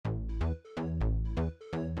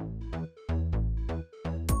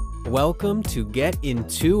Welcome to Get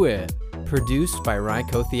Into It, produced by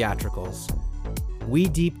Ryco Theatricals. We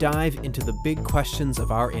deep dive into the big questions of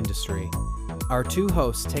our industry. Our two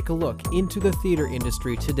hosts take a look into the theater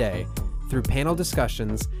industry today through panel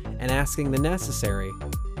discussions and asking the necessary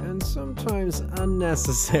and sometimes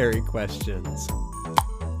unnecessary questions.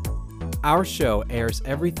 Our show airs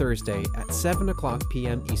every Thursday at 7 o'clock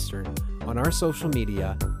p.m. Eastern on our social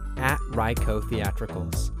media at Ryco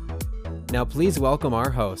Theatricals. Now please welcome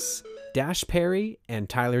our hosts, Dash Perry and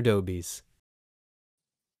Tyler Dobies.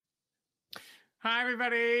 Hi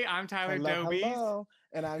everybody, I'm Tyler Dobies. Hello,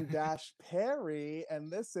 and I'm Dash Perry, and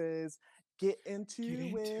this is Get Into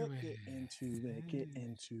It.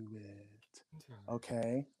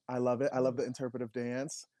 Okay, I love it. I love the interpretive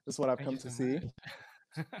dance. This is what I've come to see.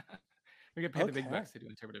 We get paid the big bucks to do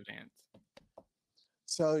interpretive dance.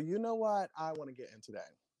 So you know what I want to get into today?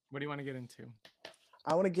 What do you want to get into?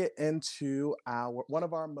 I want to get into one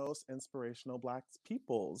of our most inspirational Black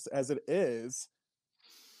peoples, as it is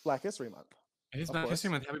Black History Month. It is Black History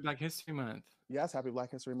Month. Happy Black History Month. Yes, happy Black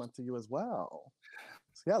History Month to you as well.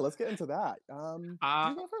 So yeah, let's get into that. You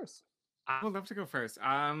go first. I would love to go first.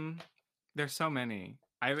 There's so many.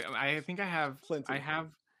 I think I have plenty.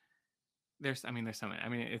 There's so many. I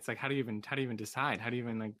mean, it's like how do you even decide? How do you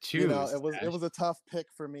even like choose? You know, it was a tough pick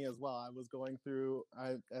for me as well. I was going through,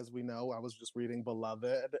 as we know, I was just reading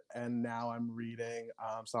Beloved, and now I'm reading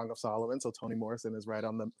Song of Solomon. So Toni Morrison is right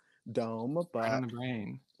on the dome, but right on the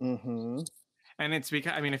brain. Mm-hmm. And it's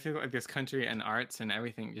because I feel like this country and arts and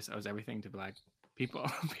everything just owes everything to Black people.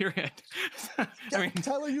 Period.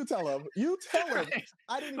 Tyler, you tell him. You tell him. Right.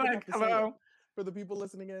 I didn't even have to say it. For the people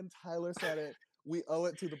listening in, Tyler said it. We owe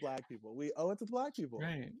it to the Black people. We owe it to the Black people.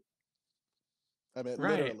 Right. I mean,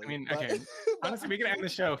 right. literally. Okay. Honestly, we can end the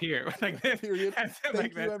show here. Like this. Period.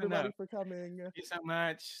 Thank you, everybody, for coming. Thank you so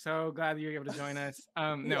much. So glad you were able to join us.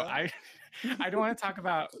 No, Yeah. I don't want to talk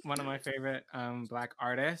about one of my favorite Black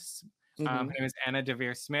artists. Her name is Anna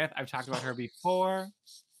Deavere Smith. I've talked about her before.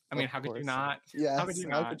 I mean, how could you not? Yes. How could you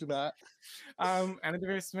not? Anna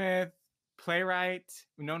Deavere Smith, playwright,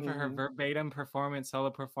 known for her verbatim solo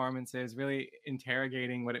performances, really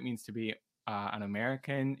interrogating what it means to be an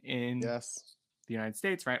American in the United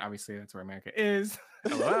States, right? Obviously, that's where America is.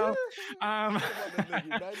 Hello. The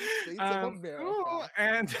United States of America.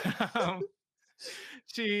 And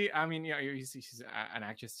she's an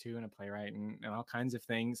actress too, and a playwright, and all kinds of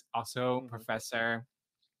things. Also, professor.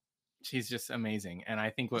 She's just amazing, and I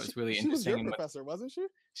think what was really interesting. She was your professor, wasn't she?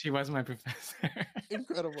 She was my professor.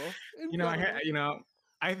 Incredible.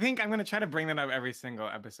 I think I'm gonna try to bring that up every single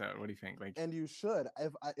episode. What do you think? And you should.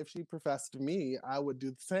 If she professed me, I would do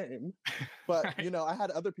the same. But right. I had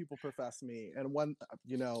other people profess me, and one,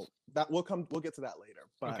 that we'll get to that later.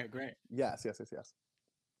 But okay, great. Yes.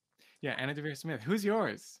 Yeah, Anna Deavere Smith. Who's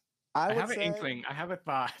yours? I have an inkling. I have a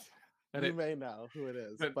thought. You may know who it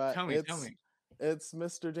is, but tell me. It's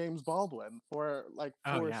Mr. James Baldwin for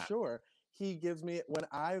sure. He gives me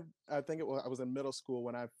I was in middle school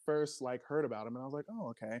when I first heard about him, and I was like, oh,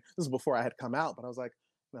 okay. This is before I had come out, but I was like,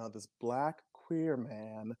 no, this Black queer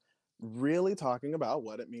man really talking about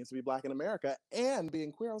what it means to be Black in America and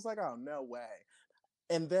being queer. I was like, oh, no way.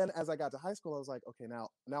 And then as I got to high school, I was like, okay, now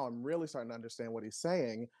I'm really starting to understand what he's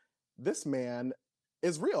saying. This man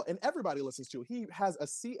is real, and everybody listens to it. He has a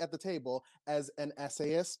seat at the table as an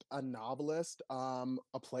essayist, a novelist, a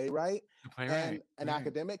playwright, and an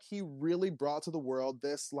academic. He really brought to the world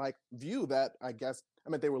this view that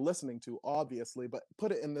they were listening to, obviously, but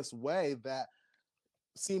put it in this way that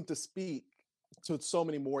seemed to speak to so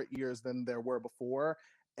many more ears than there were before.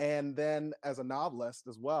 And then as a novelist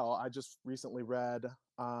as well, I just recently read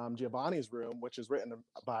Giovanni's Room, which is written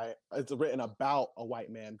about a white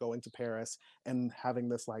man going to Paris and having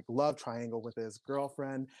this love triangle with his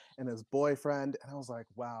girlfriend and his boyfriend. And I was like,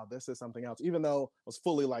 wow, this is something else. Even though I was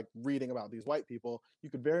fully reading about these white people, you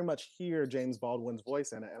could very much hear James Baldwin's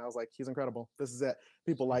voice in it. And I was like, he's incredible. This is it.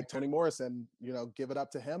 People like Toni Morrison, give it up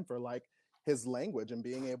to him for his language and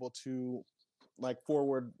being able to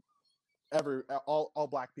forward all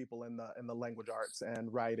Black people in the language arts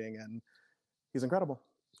and writing, and he's incredible.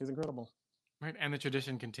 Right, and the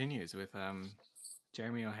tradition continues with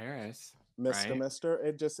Jeremy O. Harris, Mr.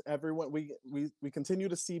 It just everyone we continue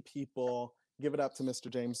to see people give it up to Mr.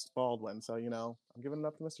 James Baldwin. So I'm giving it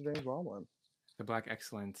up to Mr. James Baldwin. The Black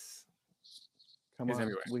excellence. Come on,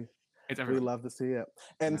 everywhere. We love to see it.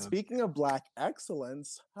 And speaking of Black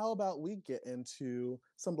excellence, how about we get into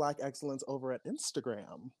some Black excellence over at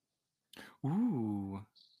Instagram? Ooh.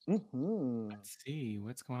 Let's see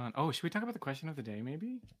what's going on. Oh, should we talk about the question of the day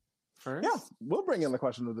maybe? first? Yeah, we'll bring in the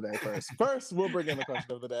question of the day first. First, we'll bring in the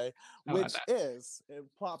question of the day, which is,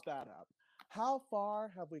 plop that up. How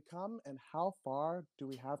far have we come and how far do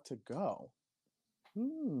we have to go?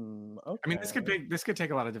 Okay. I mean, this could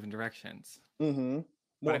take a lot of different directions. More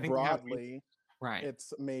broadly, right.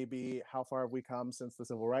 It's maybe how far have we come since the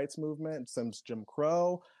civil rights movement, since Jim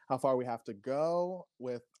Crow, how far we have to go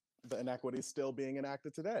with the inequities still being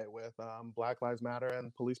enacted today with Black Lives Matter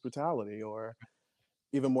and police brutality, or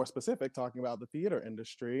even more specific, talking about the theater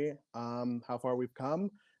industry, how far we've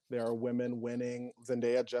come. There are women winning.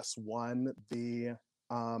 Zendaya just won the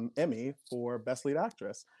Emmy for Best Lead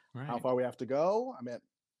Actress. Right. How far we have to go? I mean,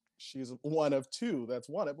 she's one of two that's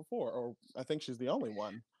won it before, or I think she's the only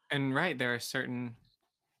one. And right, there are certain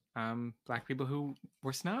Black people who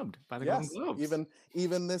were snubbed by the Golden Globes.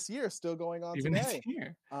 Even this year, still going on even today. This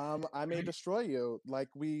year. I May Destroy You. Like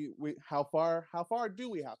we how far do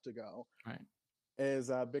we have to go? Right. Is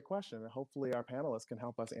a big question. And hopefully our panelists can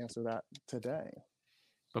help us answer that today.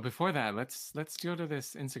 But before that, let's go to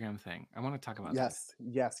this Instagram thing. I want to talk about Yes.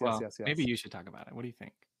 Maybe you should talk about it. What do you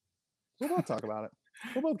think? We'll both talk about it.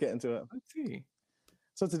 We'll both get into it. Let's see.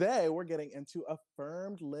 So today we're getting into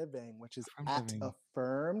Affirmed Living, which is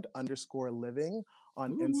 @affirmed_living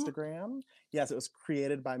on Instagram. Yes, it was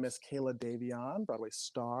created by Miss Kayla Davion, Broadway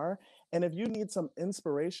star. And if you need some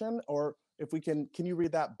inspiration, or if we can you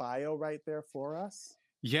read that bio right there for us?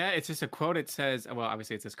 Yeah, it's just a quote. It says, well,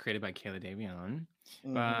 obviously it says created by Kayla Davion.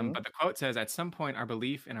 But the quote says, at some point, our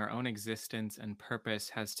belief in our own existence and purpose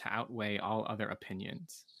has to outweigh all other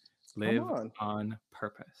opinions. Live on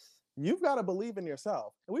purpose. You've got to believe in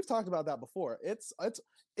yourself. And we've talked about that before. It's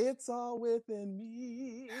all within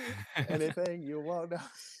me. Anything you want to.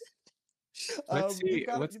 Let's see.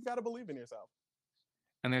 You've got to believe in yourself.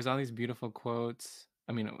 And there's all these beautiful quotes.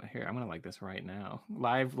 I mean, here, I'm going to like this right now.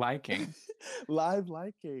 Live liking. Live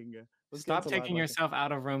liking. Stop taking yourself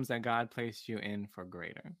out of rooms that God placed you in for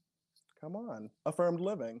greater. Come on. Affirmed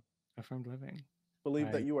living. Affirmed living.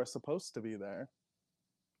 Believe that you are supposed to be there.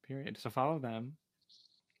 Period. So follow them.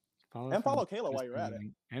 Follow Kayla while you're at it.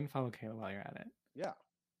 And follow Kayla while you're at it. Yeah.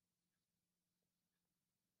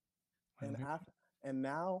 And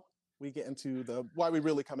now we get into why we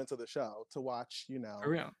really come into the show, to watch, For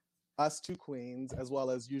real. us two queens, as well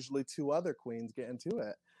as usually two other queens, get into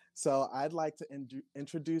it. So I'd like to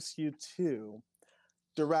introduce you to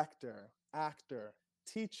director, actor,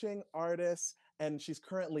 teaching artist, and she's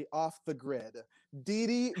currently off the grid,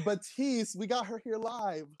 Didi Batiste. We got her here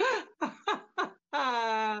live.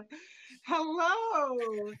 Hello.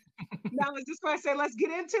 Now, is this where I say, let's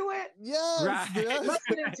get into it? Yes. Right. Let's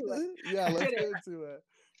get into it. Yeah, let's get into it.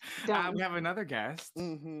 We have another guest.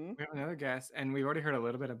 We have another guest, and we've already heard a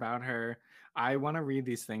little bit about her. I want to read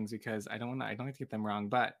these things because I don't like to get them wrong.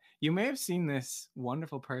 But you may have seen this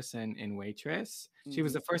wonderful person in Waitress. She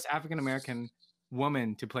was the first African-American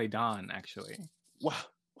woman to play Dawn, actually. Wow.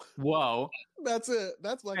 Whoa. That's it.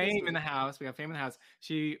 That's like Fame in the house. We have Fame in the house.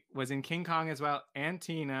 She was in King Kong as well, and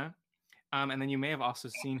Tina. And then you may have also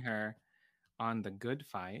seen her on The Good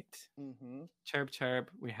Fight. Chirp, chirp.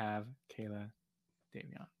 We have Kayla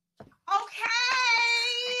Davion.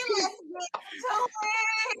 Okay, let's get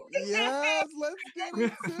into it. Yes, let's get into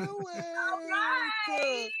it. All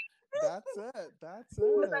right. That's it.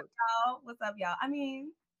 What's up, y'all? What's up, y'all? I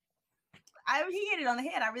mean, he hit it on the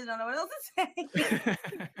head. I really don't know what else to say.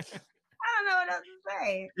 I don't know what else to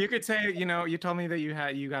say. You could say, you told me that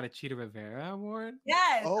you got a Chita Rivera award.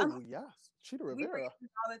 Yes. Yes, Chita Rivera.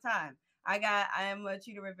 All the time. I am a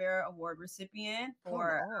Chita Rivera award recipient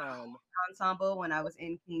for ensemble when I was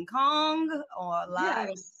in King Kong or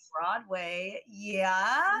live Broadway.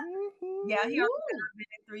 Yeah. Yeah, I've been in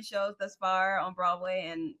 3 shows thus far on Broadway,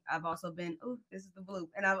 and I've also been, this is the bloop.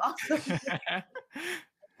 And I've also been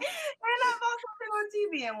on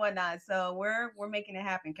TV and whatnot. So we're making it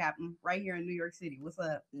happen, Captain, right here in New York City. What's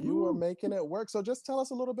up? You are making it work. So just tell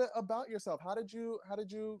us a little bit about yourself. How did you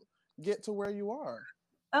get to where you are?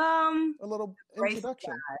 A little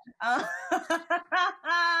introduction.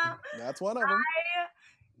 That's one of them. I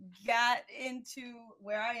got into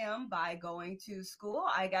where I am by going to school.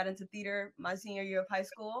 I got into theater my senior year of high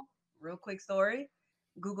school. Real quick story.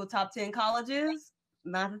 Google top 10 colleges.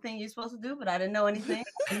 Not the thing you're supposed to do, but I didn't know anything.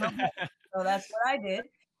 So that's what I did.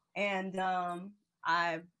 And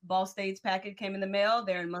Ball State's packet came in the mail.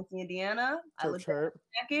 They're in Muncie, Indiana. I looked at the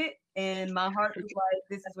packet, and my heart was like,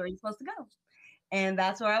 this is where you're supposed to go. And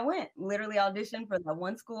that's where I went. Literally auditioned for that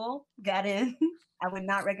one school, got in. I would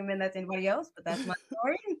not recommend that to anybody else, but that's my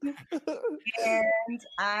story. And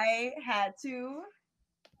I had to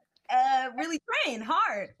really train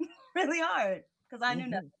hard, really hard, because I knew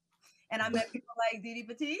nothing. and I met people like Didi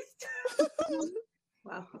Batiste.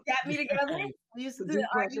 Wow. Got me together. We used to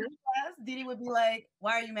argue in class. Didi would be like,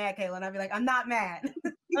 "Why are you mad, Kayla?" And I'd be like, "I'm not mad."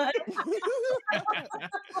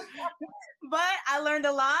 But I learned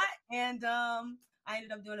a lot, and I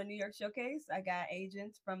ended up doing a New York showcase. I got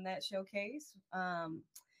agents from that showcase,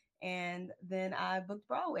 and then I booked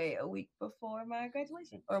Broadway a week before my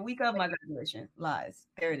graduation, or a week of my graduation. Lies.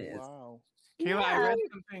 There it is. Wow. Kayla,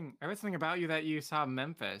 I read something about you that you saw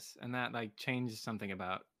Memphis, and that like changed something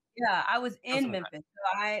about. Yeah, I was in Memphis.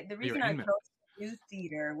 So the reason I chose to do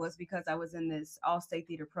theater was because I was in this all-state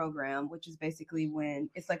theater program, which is basically when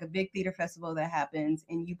it's like a big theater festival that happens,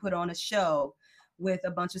 and you put on a show with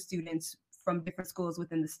a bunch of students from different schools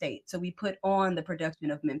within the state. So we put on the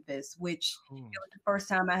production of Memphis, which it was the first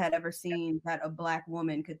time I had ever seen that a Black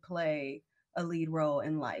woman could play a lead role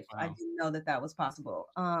in life. Wow. I didn't know that that was possible.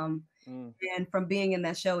 And from being in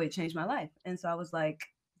that show, it changed my life. And so I was like,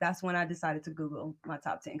 that's when I decided to Google my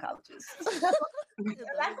top 10 colleges. That's what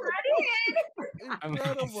I did.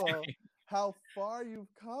 Incredible. How far you've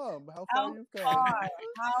come. How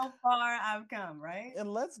far I've come, right?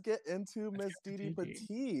 And let's get into Miss Didi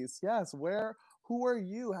Batiste. Yes, who are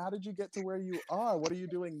you? How did you get to where you are? What are you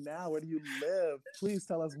doing now? Where do you live? Please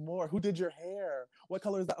tell us more. Who did your hair? What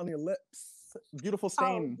color is that on your lips? Beautiful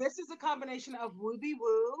stain. This is a combination of Wooby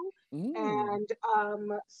Woo and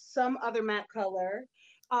some other matte color.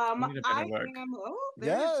 I'm in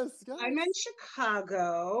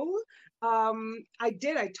Chicago. I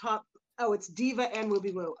taught. Oh, it's Diva and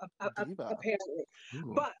Wooby Woo, apparently.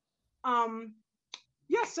 Ooh. But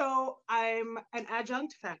so I'm an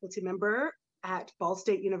adjunct faculty member at Ball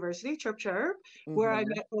State University, chirp chirp, where I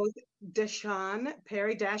met both Deshawn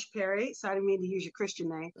Perry, Perry, sorry, I didn't mean to use your Christian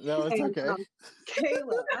name. No, it's okay.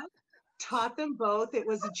 Kayla, taught them both. It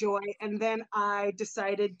was a joy. And then I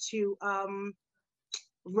decided to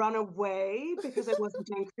run away because I wasn't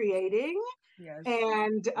done creating. Yes.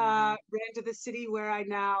 And ran to the city where I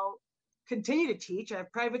now continue to teach. I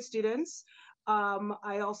have private students.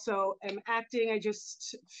 I also am acting. I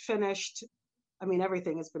just finished,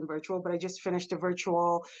 everything has been virtual, but I just finished a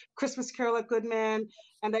virtual Christmas Carol at Goodman.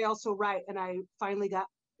 And I also write, and I finally got,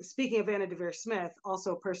 speaking of Anna Deavere Smith,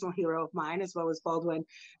 also a personal hero of mine, as well as Baldwin,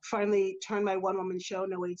 finally turned my one-woman show,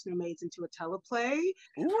 No Aids, No Maids, into a teleplay.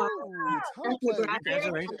 Ooh,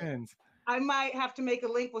 congratulations. I might have to make a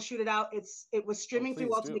link. We'll shoot it out. It was streaming through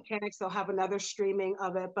Walter Mechanics. They'll have another streaming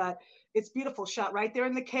of it, but it's beautiful. Shot right there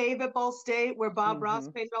in the cave at Ball State where Bob Ross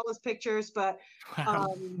painted all his pictures. But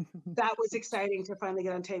that was exciting to finally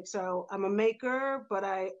get on tape. So I'm a maker, but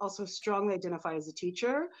I also strongly identify as a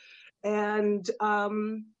teacher. And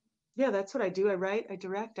that's what I do. I write, I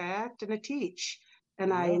direct, I act, and I teach.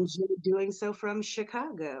 And I enjoy doing so from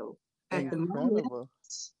Chicago at the moment.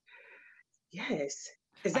 Yes.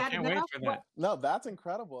 Is that enough? Wait for that. No, that's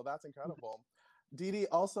incredible. That's incredible. Didi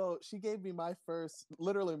also, she gave me my first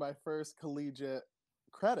collegiate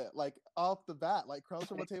credit, like off the bat, like Crumbs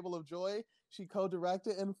from a Table of Joy. She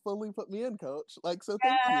co-directed and fully put me in, Coach. Like, so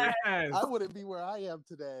thank you. I wouldn't be where I am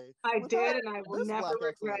today. I did, and I will never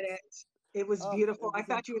regret it. It was beautiful. I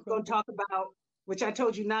thought you were going to talk about, which I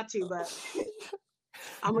told you not to, but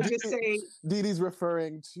I'm going to just say. Didi's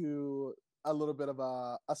referring to a little bit of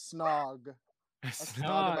a snog. A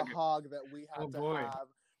snog of a hog that we had to have.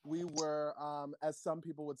 We were, as some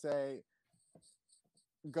people would say,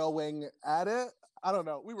 going at it. I don't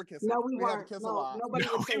know. We were kissing. No, we weren't. Kiss a lot. Nobody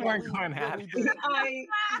would say we weren't going at it.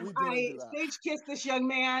 I stage kissed this young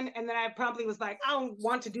man, and then I promptly was like, I don't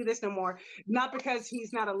want to do this no more. Not because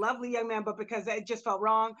he's not a lovely young man, but because it just felt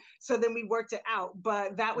wrong. So then we worked it out.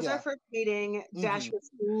 But that was our first meeting. Dash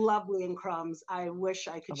was lovely in Crumbs. I wish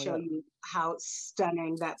I could show you how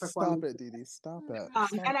stunning that performance. Stop it, Didi. Stop it.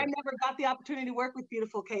 And I never got the opportunity to work with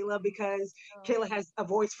beautiful Kayla because Kayla has a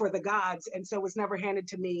voice for the gods, and so it was never handed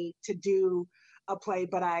to me to do a play,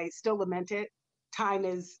 but I still lament it. Time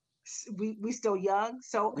is, we still young,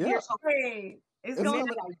 so here's hoping. It's going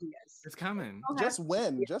ideas. It's coming. Just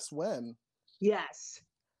win. Yes.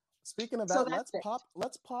 Speaking of that,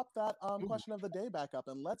 let's pop that question of the day back up,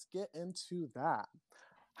 and let's get into that.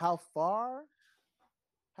 How far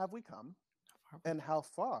have we come, and how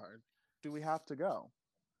far do we have to go?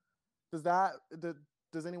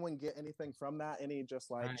 Does anyone get anything from that? Any just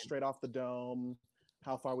like straight off the dome?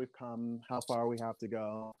 How far we've come, how far we have to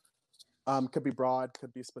go. Could be broad,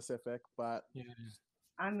 could be specific, but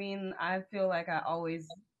I feel like I always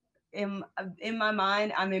in my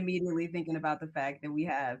mind, I'm immediately thinking about the fact that we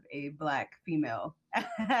have a Black female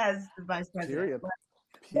as the vice president.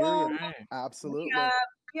 Period. Absolutely. We have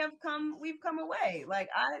we've come away. Like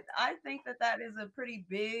I think that is a pretty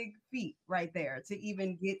big feat right there to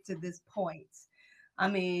even get to this point. I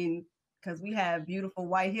mean, because we had beautiful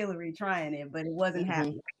white Hillary trying it, but it wasn't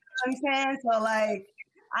happening. You know what I'm saying? So like,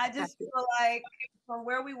 I just feel like from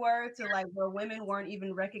where we were to like where women weren't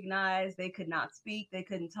even recognized, they could not speak, they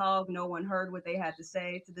couldn't talk, no one heard what they had to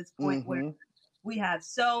say, to this point where we have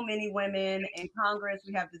so many women in Congress,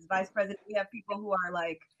 we have this vice president, we have people who are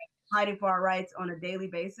like fighting for our rights on a daily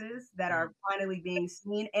basis that are finally being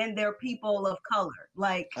seen, and they're people of color.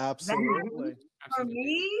 Like absolutely. That, for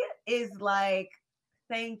me, is like,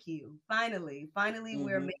 thank you. Finally,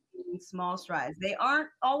 we're making small strides. They aren't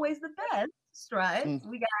always the best strides.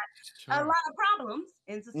 We got a lot of problems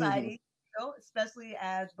in society, you know, especially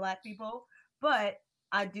as Black people. But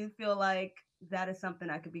I do feel like that is something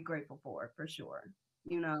I could be grateful for sure.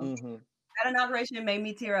 You know, that inauguration made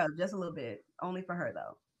me tear up just a little bit, only for her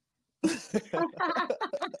though.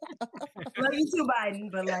 Love you too,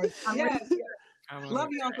 Biden, but like, love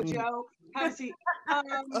you, Uncle Joe. Have a seat.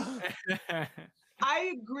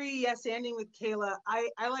 I agree. Yes, ending with Kayla.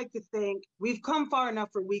 I like to think we've come far enough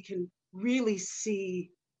where we can really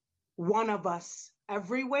see one of us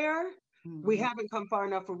everywhere. We haven't come far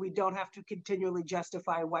enough where we don't have to continually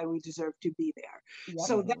justify why we deserve to be there.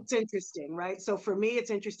 So that's interesting, right? So for me,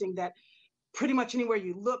 it's interesting that pretty much anywhere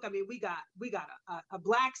you look, I mean, we got a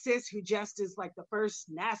Black cis who just is like the first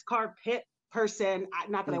NASCAR pit person.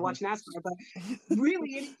 Not that I watch NASCAR, but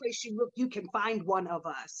really any place you look, you can find one of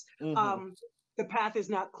us. The path is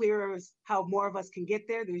not clear as how more of us can get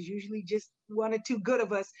there. There's usually just one or two good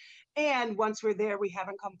of us. And once we're there, we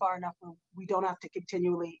haven't come far enough where we don't have to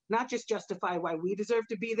continually not just justify why we deserve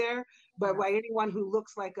to be there, but why anyone who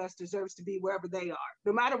looks like us deserves to be wherever they are,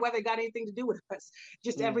 no matter whether it got anything to do with us,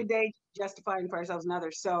 just every day justifying for ourselves and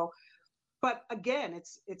others. So, but again,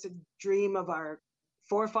 it's a dream of our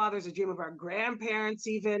forefathers, a dream of our grandparents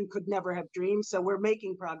even could never have dreamed. So we're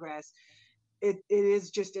making progress. It is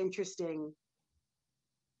just interesting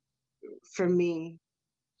for me.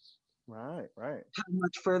 Right. How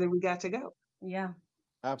much further we got to go. Yeah.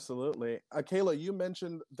 Absolutely. Kayla, you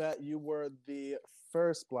mentioned that you were the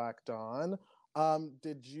first Black Dawn.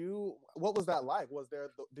 What was that like?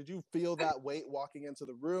 Did you feel that weight walking into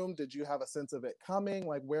the room? Did you have a sense of it coming?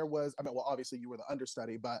 Like well, obviously you were the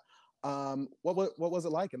understudy, but what was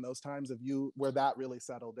it like in those times where that really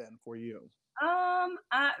settled in for you?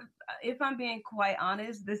 If I'm being quite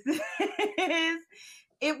honest, it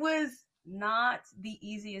was not the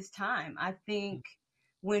easiest time. I think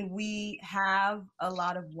when we have a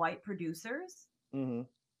lot of white producers,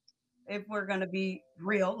 if we're going to be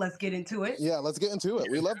real, let's get into it. Yeah, let's get into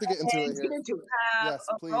it. We love to get into it here. Yes,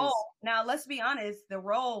 please. Role. Now, let's be honest, the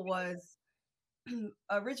role was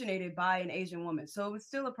originated by an Asian woman. So it was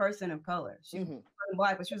still a person of color. She wasn't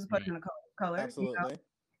Black, but she was a person of color. Absolutely. You know?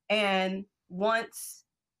 And once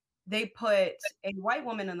they put a white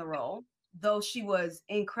woman in the role, though she was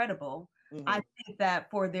incredible, I think that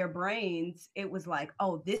for their brains, it was like,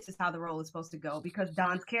 oh, this is how the role is supposed to go, because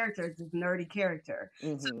Dawn's character is this nerdy character.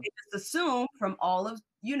 So they just assume from all of,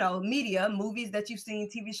 media, movies that you've seen,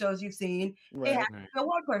 TV shows you've seen, it has to be a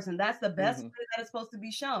white person. That's the best way that it's supposed to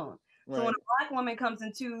be shown. So when a Black woman comes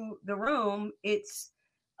into the room, it's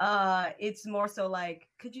more so like,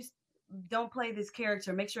 could you don't play this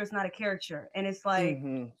character, make sure it's not a characture. And it's like,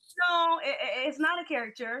 no, it's not a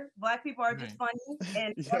character. Black people are just funny,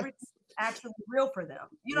 and everything's actually real for them.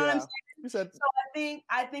 You know what I'm saying? So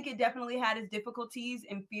I think it definitely had its difficulties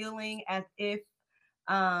in feeling as if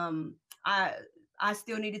I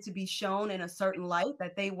still needed to be shown in a certain light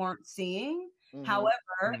that they weren't seeing.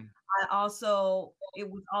 However, it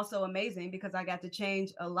was also amazing because I got to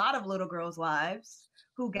change a lot of little girls' lives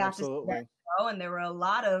who got to see that show, and there were a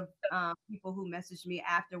lot of people who messaged me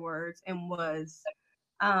afterwards and was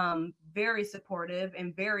very supportive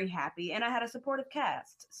and very happy, and I had a supportive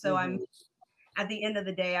cast. So at the end of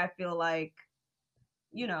the day, I feel like,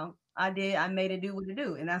 I made it do what it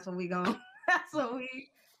do, and that's that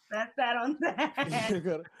on that. I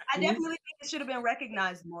definitely think it should have been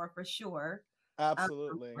recognized more, for sure.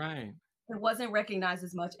 Absolutely. Right. It wasn't recognized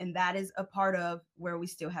as much, and that is a part of where we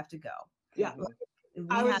still have to go. Yeah. We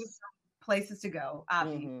have places to go,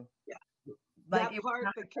 obviously. That part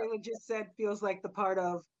that Kayla just said feels like the part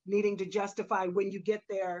of needing to justify when you get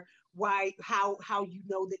there, how you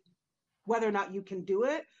know that whether or not you can do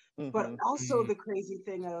it, but also the crazy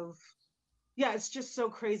thing of, it's just so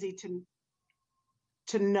crazy to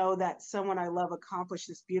know that someone I love accomplished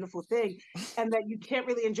this beautiful thing and that you can't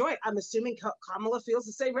really enjoy it. I'm assuming Kamala feels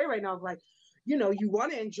the same way right now. Like, you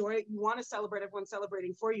want to enjoy it, you want to celebrate, everyone's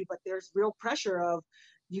celebrating for you, but there's real pressure of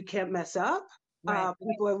you can't mess up. Right.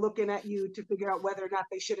 People are looking at you to figure out whether or not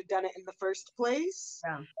they should have done it in the first place.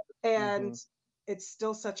 Yeah. And it's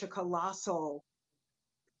still such a colossal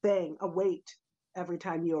thing, a weight every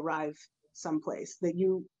time you arrive someplace that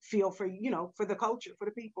you feel for, for the culture, for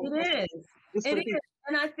the people. It is.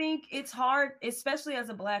 And I think it's hard, especially as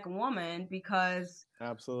a Black woman, because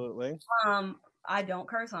absolutely. I don't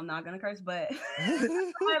curse. I'm not gonna curse, but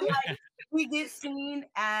like, we get seen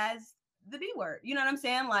as the B word. You know what I'm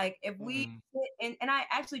saying? Like if we and I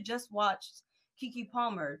actually just watched Keke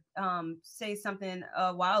Palmer say something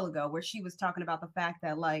a while ago where she was talking about the fact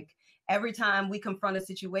that like every time we confront a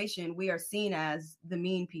situation, we are seen as the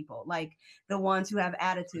mean people, like the ones who have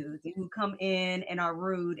attitudes and who come in and are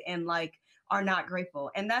rude and like are not grateful.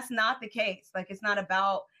 And that's not the case. Like it's not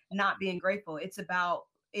about not being grateful. It's about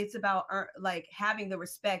like having the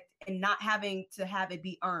respect and not having to have it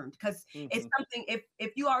be earned, because it's something,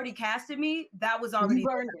 if you already casted me, that was already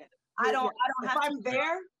earned it. I don't have if to I'm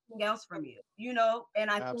there anything else from you, and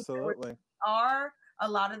I absolutely think we are a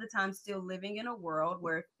lot of the time still living in a world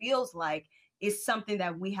where it feels like it's something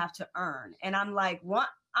that we have to earn, and I'm like, what?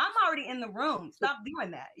 I'm already in the room. Stop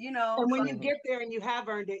doing that, And when you get there and you have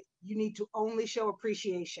earned it, you need to only show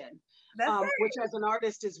appreciation. Which as an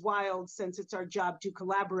artist is wild, since it's our job to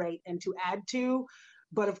collaborate and to add to.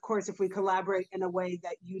 But of course, if we collaborate in a way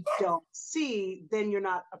that you don't see, then you're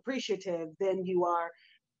not appreciative, then you are.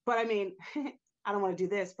 But I mean, I don't want to do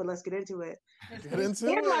this, but let's get into it. In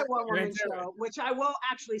my one-woman show, which I will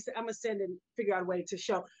actually say, I'm going to send and figure out a way to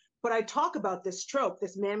show. But I talk about this trope,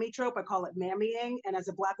 this mammy trope. I call it mammying. And as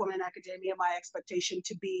a Black woman in academia, my expectation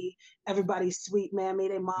to be everybody's sweet mammy,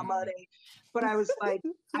 they mama, but I was like,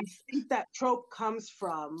 I think that trope comes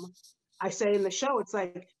from, I say in the show, it's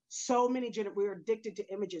like so many, we're addicted to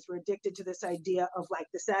images. We're addicted to this idea of like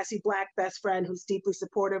the sassy Black best friend who's deeply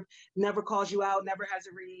supportive, never calls you out, never has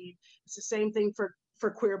a read. It's the same thing for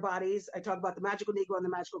queer bodies. I talk about the magical Negro and the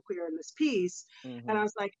magical queer in this piece. And I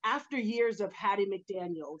was like, after years of Hattie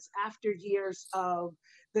McDaniels, after years of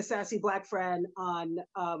the sassy Black friend on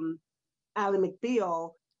Ally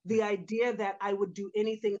McBeal, the idea that I would do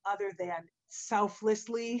anything other than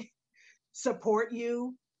selflessly support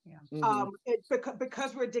you.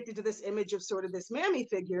 Because we're addicted to this image of sort of this mammy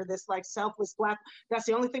figure, this like selfless Black, that's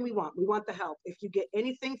the only thing we want. We want the help. If you get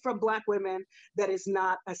anything from Black women that is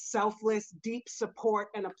not a selfless, deep support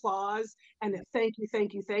and applause and a thank you,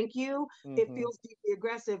 thank you, thank you, it feels deeply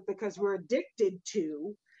aggressive because we're addicted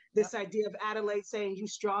to this idea of Adelaide saying, you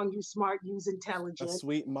strong, you smart, you's intelligent. A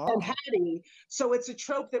sweet mom. And Hattie. So it's a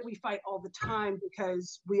trope that we fight all the time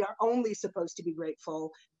because we are only supposed to be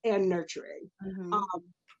grateful and nurturing.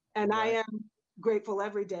 And I am grateful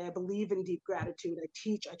every day. I believe in deep gratitude.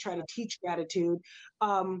 I try to teach gratitude.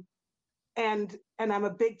 And I'm a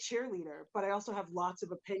big cheerleader, but I also have lots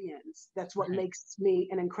of opinions. That's what makes me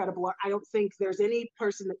an incredible artist. I don't think there's any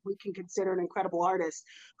person that we can consider an incredible artist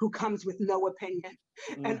who comes with no opinion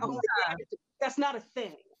and only gratitude. That's not a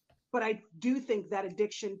thing. But I do think that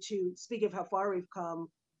addiction to, speaking of how far we've come,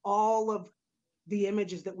 all of the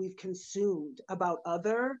images that we've consumed about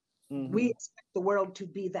other, we expect the world to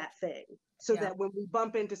be that thing. So that when we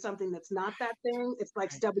bump into something that's not that thing, it's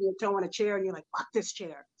like stubbing your toe on a chair and you're like, fuck this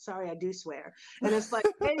chair. Sorry, I do swear. And it's like,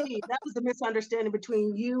 hey, that was the misunderstanding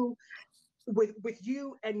between you, with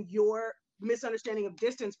you and your misunderstanding of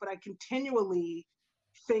distance. But I continually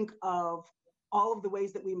think of all of the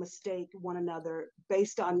ways that we mistake one another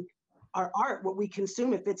based on our art, what we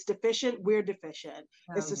consume. If it's deficient, we're deficient.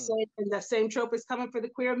 It's the same, and the same trope is coming for the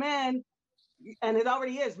queer men. And it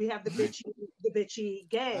already is. We have the bitchy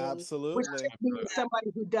gay, absolutely, which means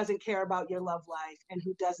somebody who doesn't care about your love life and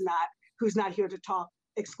who's not here to talk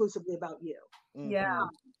exclusively about you.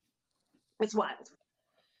 It's wild.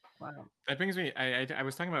 Wow. That brings me. I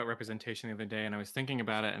was talking about representation the other day, and I was thinking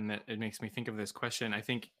about it, and it makes me think of this question. I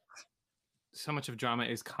think so much of drama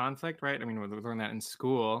is conflict, right? I mean, we learn that in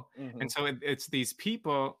school, and so it's these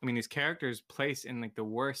people. I mean, these characters placed in like the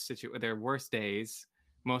worst their worst days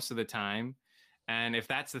most of the time. And if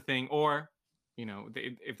that's the thing, or,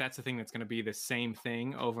 if that's the thing that's going to be the same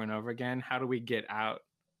thing over and over again, how do we get out?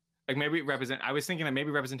 Like maybe I was thinking that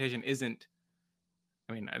maybe representation isn't,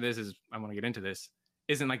 I want to get into this,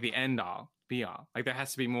 isn't like the end all be all. Like there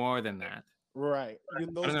has to be more than that. Right. I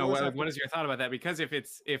don't know. What is your thought about that? Because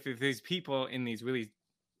if these people in these really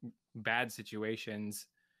bad situations,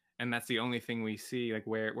 and that's the only thing we see, like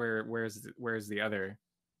where's the other?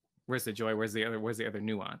 Where's the joy? Where's the other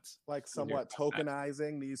nuance? Like somewhat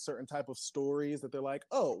tokenizing these certain type of stories that they're like,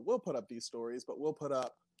 oh, we'll put up these stories, but we'll put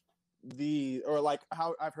up or like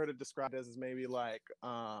how I've heard it described as maybe like,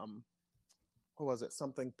 what was it?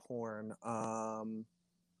 Something porn.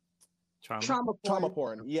 trauma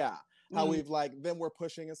porn. Yeah. How we've like, then we're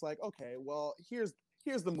pushing, it's like, okay, well, here's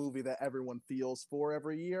the movie that everyone feels for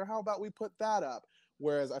every year. How about we put that up?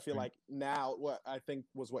 Whereas I feel like now, what I think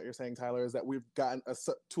was what you're saying, Tyler, is that we've gotten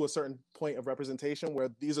to a certain point of representation where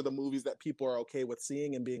these are the movies that people are okay with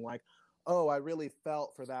seeing and being like, oh, I really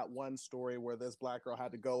felt for that one story where this Black girl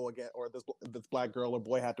had to go again, or this Black girl or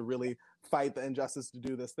boy had to really fight the injustice to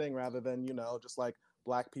do this thing, rather than, just like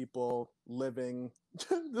Black people living,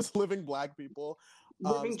 just living Black people.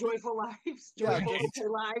 Living joyful lives, joyful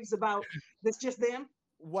lives about this just them.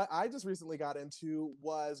 What I just recently got into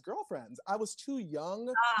was Girlfriends. I was too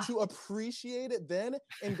young to appreciate it then.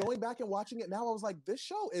 And going back and watching it now, I was like, this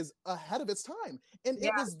show is ahead of its time. And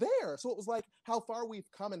it was there. So it was like how far we've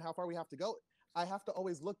come and how far we have to go. I have to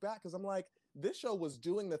always look back because I'm like, this show was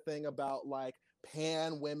doing the thing about like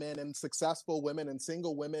pan women and successful women and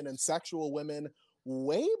single women and sexual women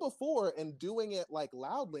way before, and doing it like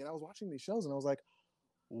loudly. And I was watching these shows and I was like,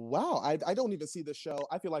 wow, I don't even see this show.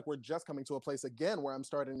 I feel like we're just coming to a place again where I'm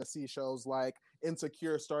starting to see shows like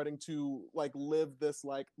Insecure starting to like live this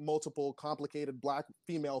like multiple complicated Black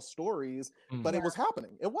female stories, but it was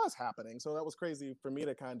happening. It was happening. So that was crazy for me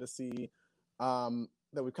to kind of see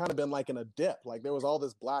that we've kind of been like in a dip. Like there was all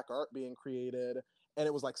this Black art being created, and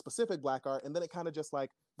it was like specific Black art. And then it kind of just like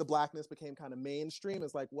the Blackness became kind of mainstream.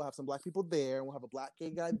 It's like, we'll have some Black people there, and we'll have a Black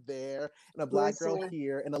gay guy there, and a Black girl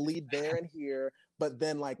here, and a lead there and here. But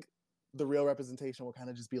then like the real representation will kind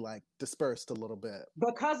of just be like dispersed a little bit.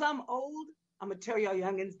 Because I'm old, I'm going to tell y'all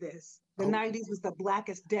youngins this. The 90s was the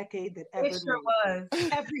Blackest decade that ever lived. It sure was.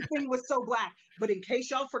 Everything was so Black. But in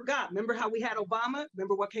case y'all forgot, remember how we had Obama?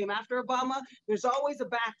 Remember what came after Obama? There's always a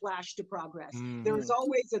backlash to progress. There's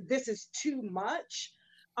always this is too much.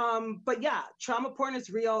 But yeah, trauma porn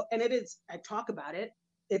is real, and it is, I talk about it,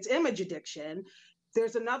 it's image addiction.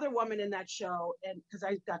 There's another woman in that show, and because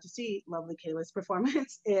I got to see lovely Kayla's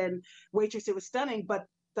performance in Waitress, it was stunning, but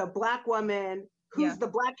the Black woman, who's the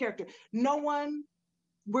Black character, no one,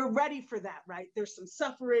 we're ready for that, right? There's some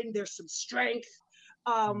suffering, there's some strength,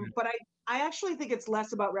 but I actually think it's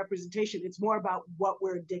less about representation. It's more about what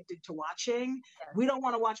we're addicted to watching. We don't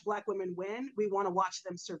want to watch Black women win. We want to watch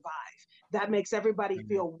them survive. That makes everybody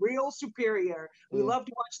feel real superior. We love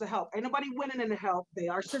to watch The Help. Ain't nobody winning in The Help. They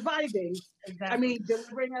are surviving. Exactly. I mean,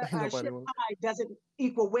 delivering a ship pie doesn't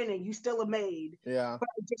equal winning. You still a maid. Yeah. But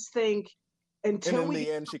I just think until and in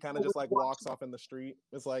the end, she kind of just like walks off in the street.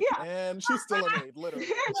 It's like, and she's still a maid, literally.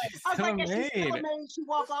 I was like, she's still a maid. She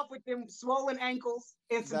walk off with them swollen ankles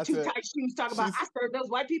and some too tight shoes. Talking about, I served those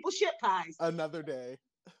white people shit pies. Another day.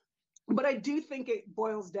 But I do think it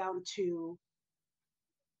boils down to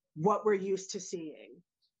what we're used to seeing,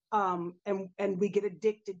 and we get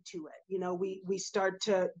addicted to it. We start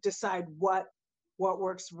to decide what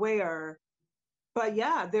works where. But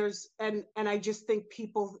yeah, there's and I just think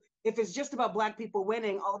people. If it's just about Black people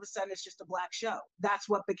winning, all of a sudden it's just a Black show. That's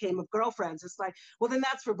what became of Girlfriends. It's like, well, then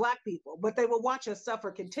that's for Black people, but they will watch us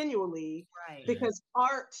suffer continually, right? Because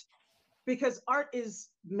art is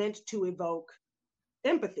meant to evoke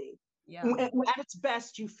empathy. Yeah. At its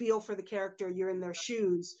best, you feel for the character, you're in their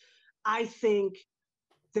shoes. I think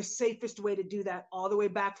the safest way to do that, all the way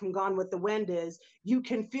back from Gone with the Wind, is you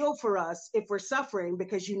can feel for us if we're suffering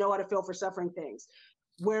because you know how to feel for suffering things.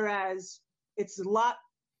 Whereas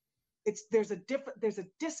there's a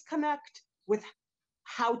disconnect with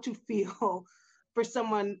how to feel for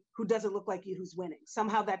someone who doesn't look like you who's winning.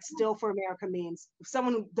 Somehow that still for America means if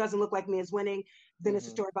someone who doesn't look like me is winning, then it's a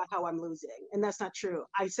story about how I'm losing. And that's not true.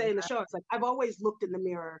 I say in the show, it's like, I've always looked in the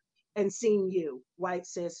mirror and seen you, white,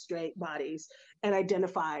 cis, straight bodies, and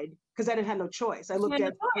identified, because I didn't have no choice. I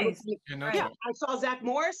saw Zach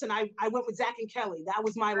Morris and I went with Zach and Kelly. That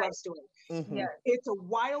was my love story. Yeah. It's a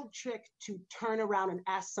wild trick to turn around and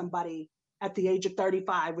ask somebody at the age of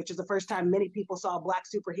 35, which is the first time many people saw a Black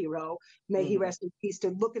superhero, may he rest in peace, to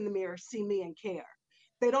look in the mirror, see me and care.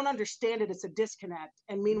 They don't understand it, it's a disconnect.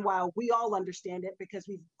 And meanwhile, we all understand it because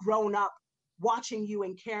we've grown up watching you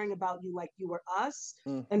and caring about you like you were us.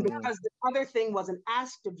 And because the other thing wasn't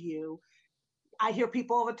asked of you, I hear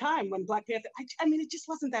people all the time when Black Panther, I mean, it just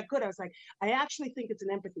wasn't that good. I was like, I actually think it's an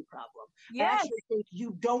empathy problem. Yes. I actually think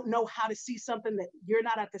you don't know how to see something that you're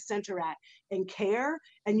not at the center at and care.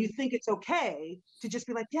 And you think it's okay to just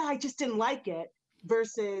be like, yeah, I just didn't like it,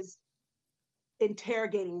 versus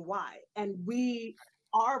interrogating why. And we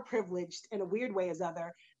are privileged in a weird way as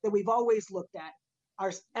other, that we've always looked at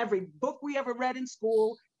every book we ever read in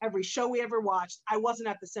school, every show we ever watched. I wasn't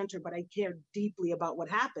at the center, but I cared deeply about what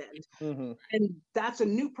happened. And that's a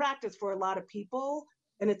new practice for a lot of people.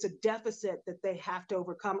 And it's a deficit that they have to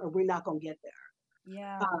overcome, or we're not going to get there.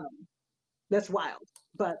 Yeah. That's wild,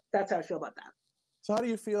 but that's how I feel about that. So how do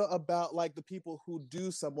you feel about like the people who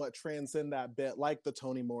do somewhat transcend that bit, like the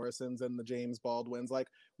Toni Morrisons and the James Baldwins? Like,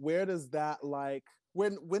 where does that like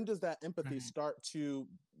when does that empathy start to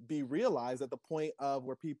be realized, at the point of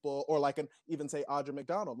where people, or like even say Audra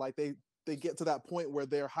McDonald, like they get to that point where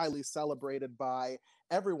they're highly celebrated by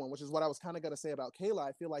everyone, which is what I was kind of going to say about Kayla.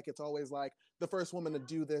 I feel like it's always like the first woman to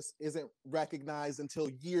do this isn't recognized until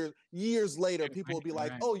years later. People will be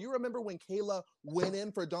like, oh, you remember when Kayla went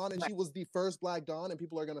in for Dawn and she was the first Black Dawn, and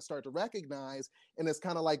people are going to start to recognize. And it's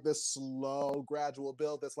kind of like this slow, gradual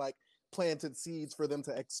build that's like planted seeds for them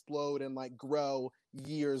to explode and like grow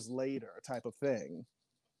years later type of thing.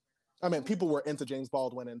 I mean, people were into James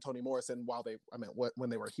Baldwin and Toni Morrison when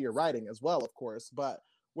they were here writing as well, of course. But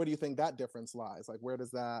where do you think that difference lies? Like, where does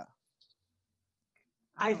that?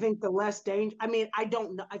 I think the less danger. I mean, I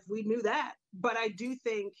don't know if we knew that, but I do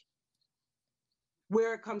think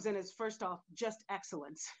where it comes in is, first off, just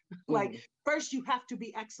excellence. Like, first you have to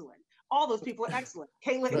be excellent. All those people are excellent,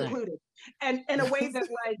 Kayla included. And in a way that,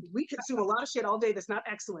 like, we consume a lot of shit all day that's not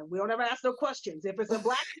excellent. We don't ever ask no questions. If it's a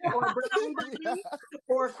Black or a Brazilian body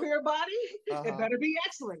or a queer body, it better be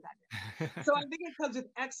excellent. So I think it comes with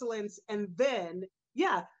excellence, and then,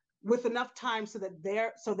 yeah, with enough time so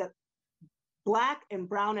that Black and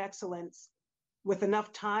brown excellence with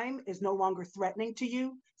enough time is no longer threatening to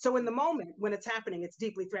you. So in the moment when it's happening, it's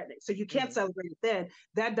deeply threatening. So you can't celebrate it then.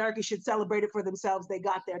 That darkie should celebrate it for themselves. They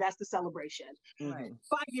got there. That's the celebration. Right.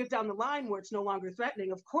 5 years down the line where it's no longer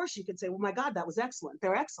threatening, of course you can say, well, my God, that was excellent.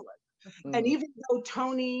 They're excellent. And even though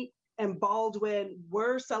Toni and Baldwin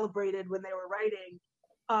were celebrated when they were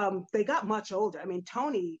writing, they got much older. I mean,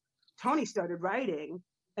 Toni started writing,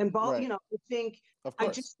 and Baldwin, you know, I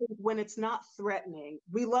just think when it's not threatening,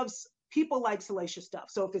 people like salacious stuff.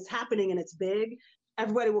 So if it's happening and it's big,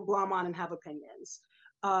 everybody will glom on and have opinions.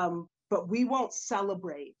 But we won't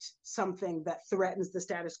celebrate something that threatens the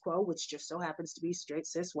status quo, which just so happens to be straight,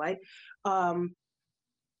 cis, white,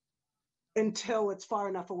 until it's far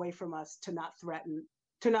enough away from us to not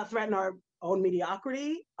threaten our own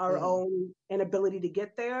mediocrity, our own inability to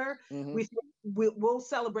get there. We'll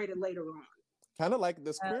celebrate it later on. Kind of like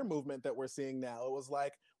this queer movement that we're seeing now. It was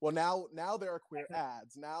like, well, now there are queer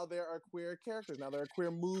ads. Now there are queer characters. Now there are queer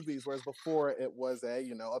movies. Whereas before it was a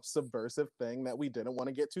subversive thing that we didn't want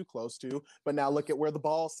to get too close to. But now look at where the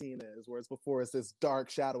ball scene is. Whereas before it's this dark,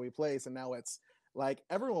 shadowy place. And now it's like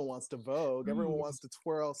everyone wants to Vogue. Everyone wants to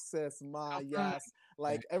twirl, cis, ma, yes.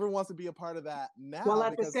 Like everyone wants to be a part of that now. Well,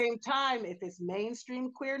 at the same time, if it's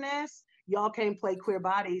mainstream queerness, y'all can't play queer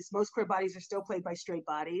bodies. Most queer bodies are still played by straight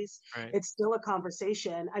bodies. Right. It's still a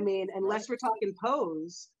conversation. I mean, unless we're talking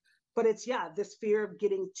Pose, but it's, this fear of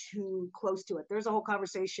getting too close to it. There's a whole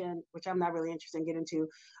conversation, which I'm not really interested in getting into,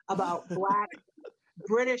 about Black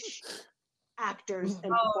British actors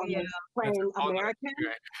and playing American.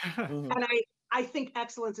 And I think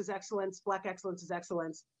excellence is excellence. Black excellence is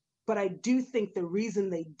excellence. But I do think the reason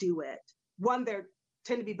they do it, one, they're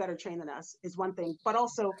tend to be better trained than us is one thing, but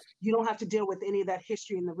also you don't have to deal with any of that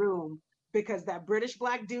history in the room, because that British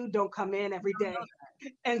Black dude don't come in every day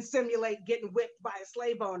and simulate getting whipped by a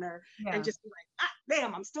slave owner and just be like,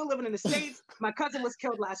 damn, I'm still living in the States. My cousin was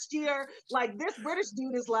killed last year. Like, this British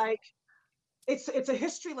dude is like, it's a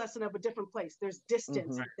history lesson of a different place. There's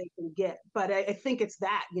distance that they can get, but I think it's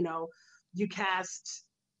that, you cast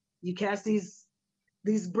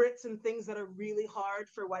these Brits and things that are really hard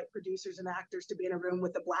for white producers and actors to be in a room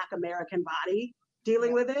with a Black American body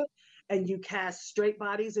dealing with it. And you cast straight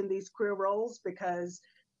bodies in these queer roles because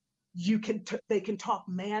they can talk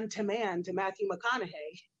man to Matthew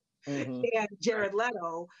McConaughey and Jared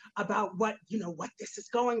Leto about what this is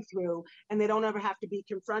going through. And they don't ever have to be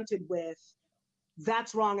confronted with,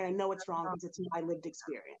 that's wrong. And I know it's wrong because it's my lived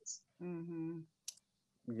experience. And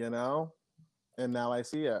now I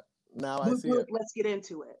see it. I see it. Let's get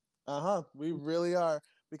into it. We really are,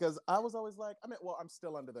 because I was always like, I'm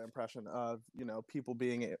still under the impression of,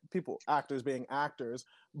 actors being actors,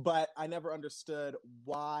 but I never understood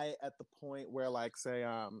why at the point where, like, say,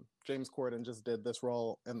 James Corden just did this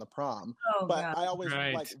role in The Prom. I always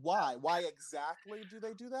like, why exactly do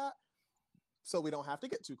they do that? So we don't have to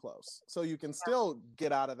get too close. So you can still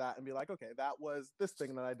get out of that and be like, okay, that was this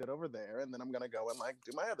thing that I did over there, and then I'm going to go and like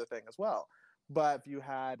do my other thing as well. But if you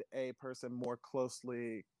had a person more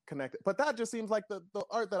closely connected, but that just seems like the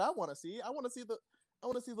art that I want to see. I want to see the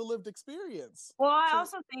lived experience. Well, I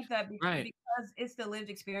also think that because it's the lived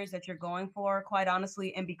experience that you're going for, quite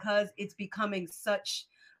honestly, and because it's becoming such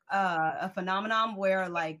a phenomenon where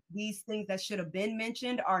like these things that should have been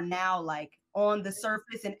mentioned are now like on the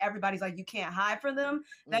surface and everybody's like, you can't hide from them,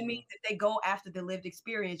 that means that they go after the lived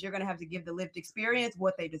experience. You're going to have to give the lived experience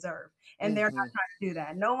what they deserve. And they're not trying to do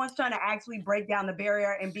that. No one's trying to actually break down the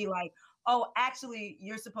barrier and be like, oh, actually,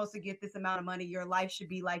 you're supposed to get this amount of money. Your life should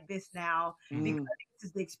be like this now because this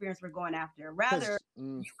is the experience we're going after. Rather,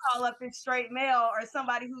 you call up this straight male or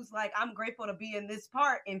somebody who's like, I'm grateful to be in this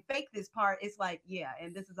part and fake this part. It's like, yeah,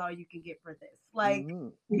 and this is all you can get for this. Like,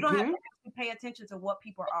 you don't have to actually pay attention to what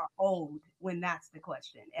people are owed when that's the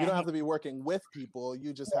question. You don't have to be working with people.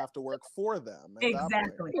 You just have to work for them.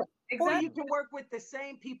 Exactly. Or you can work with the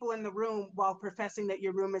same people in the room while professing that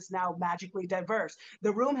your room is now magically diverse.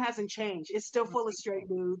 The room hasn't changed. It's still full of straight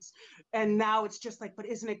dudes. And now it's just like, but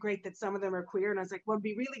isn't it great that some of them are queer? And I was like, what would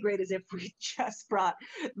be really great is if we just brought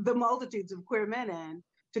the multitudes of queer men in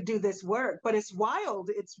to do this work. But it's wild.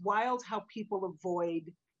 It's wild how people avoid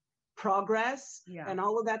progress and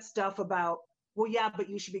all of that stuff about, well, yeah, but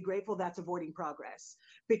you should be grateful. That's avoiding progress.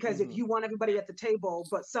 Because if you want everybody at the table,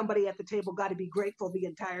 but somebody at the table got to be grateful the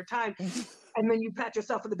entire time, and then you pat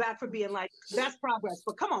yourself in the back for being like, that's progress.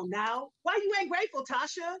 But come on now, why you ain't grateful,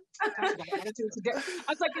 Tasha? Tasha got attitude today.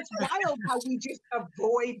 I was like, it's wild how we just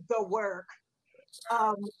avoid the work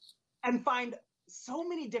and find so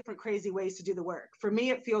many different crazy ways to do the work. For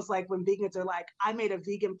me, it feels like when vegans are like, I made a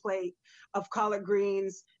vegan plate of collard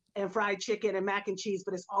greens and fried chicken and mac and cheese,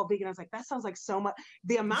 but it's all vegan. I was like, that sounds like so much.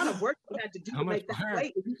 The amount of work you had to do to make that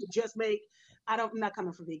plate, if you could just make, I'm not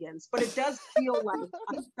coming for vegans, but it does feel like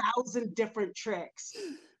 1,000 different tricks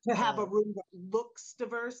to have a room that looks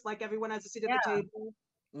diverse, like everyone has a seat at the table,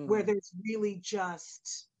 where there's really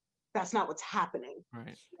just, that's not what's happening.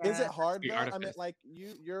 Right. Is it hard though? I mean, like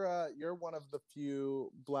you're one of the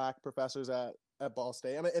few Black professors at Ball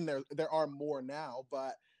State. I mean, and there are more now,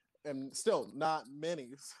 but and still not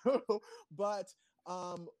many. So, but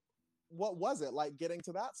what was it like getting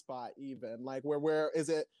to that spot even? Like where is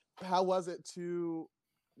it? How was it to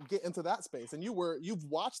get into that space? And you've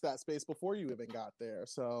watched that space before you even got there.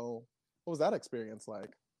 So what was that experience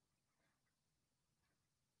like?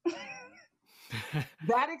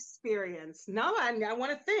 That experience. No, I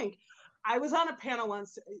want to think. I was on a panel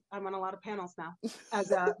once. I'm on a lot of panels now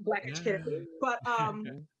as a Black educator, but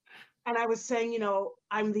and I was saying, you know,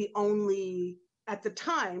 I'm the only, at the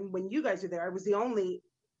time when you guys were there, I was the only,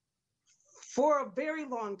 for a very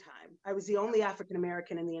long time, I was the only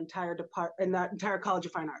African-American in the entire College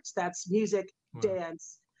of Fine Arts. That's music,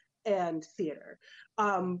 dance, and theater.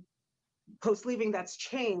 Post leaving, that's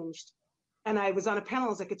changed. And I was on a panel, I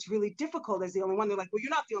was like, it's really difficult as the only one. They're like, well, you're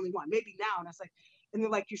not the only one, maybe now. And I was like, and they're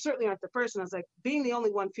like, you certainly aren't the first. And I was like, being the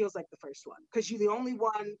only one feels like the first one, because you're the only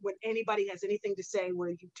one when anybody has anything to say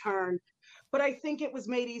where you turn. But I think it was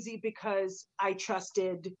made easy because I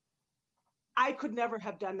could never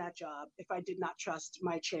have done that job if I did not trust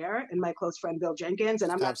my chair and my close friend, Bill Jenkins.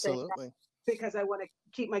 And I'm not saying that because I want to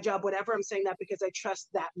keep my job, whatever. I'm saying that because I trust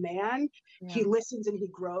that man. Yeah. He listens and he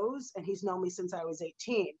grows, and he's known me since I was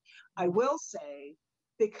 18. I will say,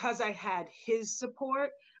 because I had his support,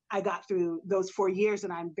 I got through those 4 years,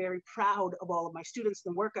 and I'm very proud of all of my students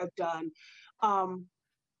and the work I've done.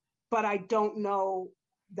 But I don't know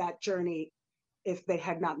that journey if they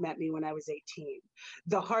had not met me when I was 18.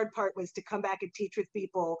 The hard part was to come back and teach with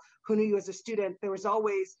people who knew you as a student. There was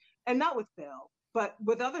always, and not with Bill, but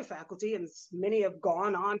with other faculty, and many have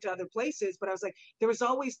gone on to other places, but I was like, there was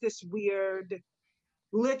always this weird,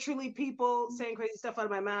 literally people saying crazy stuff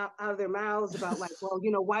out of their mouths about like, well,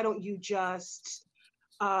 you know, why don't you just,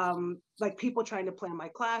 like people trying to plan my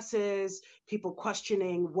classes, people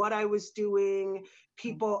questioning what I was doing,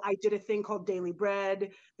 I did a thing called Daily Bread.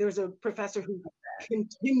 There was a professor who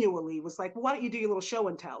continually was like, well, why don't you do your little show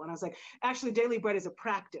and tell? And I was like, actually, Daily Bread is a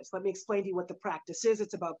practice. Let me explain to you what the practice is.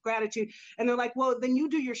 It's about gratitude. And they're like, well, then you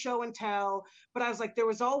do your show and tell. But I was like, there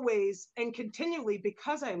was always, and continually,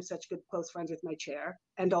 because I am such good close friends with my chair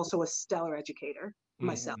and also a stellar educator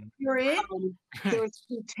myself, there was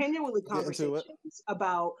continually conversations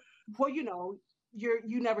about, well, you know, you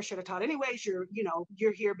never should have taught anyways. You're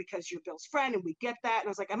here because you're Bill's friend, and we get that. And I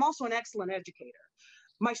was like, I'm also an excellent educator.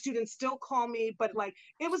 My students still call me, but like,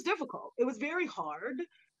 it was difficult. It was very hard.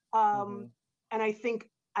 And I think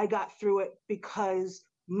I got through it because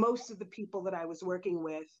most of the people that I was working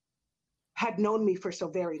with had known me for so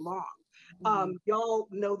very long. Y'all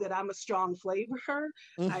know that I'm a strong flavor.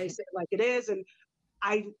 I say it like it is. And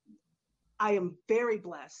I am very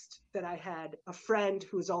blessed that I had a friend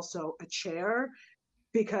who is also a chair,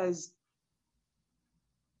 because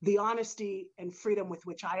the honesty and freedom with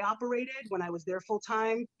which I operated when I was there full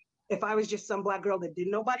time, if I was just some Black girl that didn't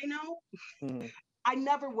nobody know, I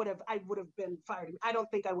would have been fired. I don't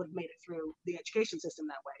think I would have made it through the education system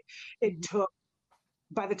that way. It took,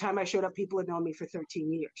 by the time I showed up, people had known me for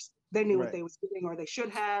 13 years. They knew what they was doing, or they should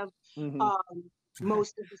have.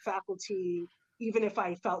 Most of the faculty, even if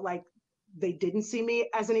I felt like they didn't see me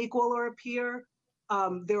as an equal or a peer,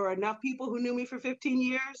 there were enough people who knew me for 15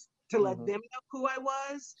 years to let them know who I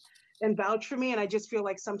was and vouch for me. And I just feel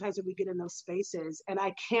like sometimes when we get in those spaces, and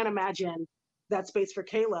I can't imagine that space for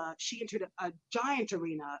Kayla, she entered a giant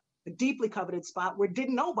arena, a deeply coveted spot where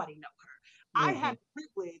didn't nobody know her. I had the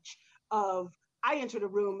privilege of, I entered a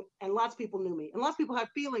room and lots of people knew me and lots of people had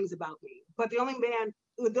feelings about me. But the only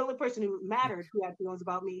person who mattered who had feelings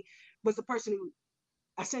about me was the person who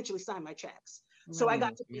essentially signed my checks. So I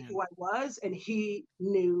got to be who I was, and he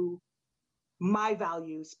knew my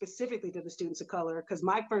value specifically to the students of color. Because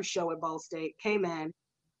my first show at Ball State came in,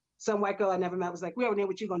 some white girl I never met was like, "We already know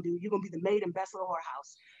what you're gonna do. You're gonna be the maid in Best Little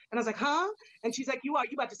Whorehouse." And I was like, "Huh?" And she's like, "You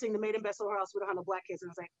about to sing the maid in Best Little Whorehouse with 100 black kids." And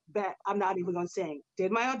I was like, "Bet, I'm not even gonna sing."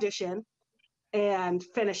 Did my audition and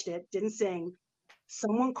finished it, didn't sing.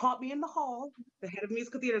 Someone caught me in the hall, the head of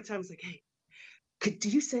musical theater at the time was like, "Hey, do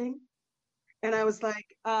you sing?" And I was like,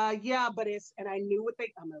 yeah, but and I knew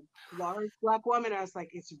I'm a large black woman. I was like,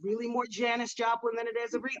 it's really more Janis Joplin than it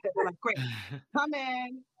is Aretha. They're like, great, come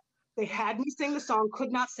in. They had me sing the song,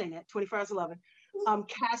 could not sing it, 24 hours 11.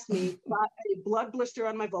 Cast me, got a blood blister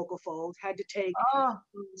on my vocal folds, had to take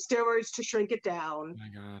steroids to shrink it down. Oh my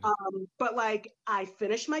God. But like, I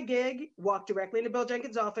finished my gig, walked directly into Bill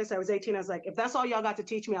Jenkins' office. I was 18. I was like, if that's all y'all got to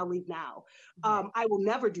teach me, I'll leave now. I will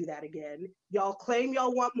never do that again. Y'all claim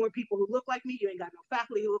y'all want more people who look like me. You ain't got no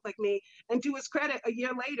faculty who look like me. And to his credit, a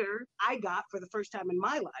year later, I got, for the first time in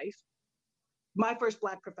my life, my first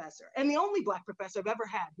black professor, and the only black professor I've ever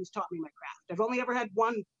had who's taught me my craft. I've only ever had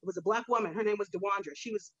one. It was a black woman. Her name was DeWandra. She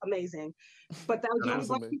was amazing, but that was the only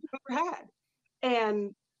black teacher I've ever had.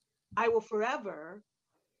 And I will forever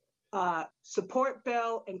support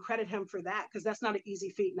Bill and credit him for that, because that's not an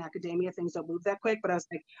easy feat in academia. Things don't move that quick. But I was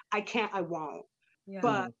like, I won't.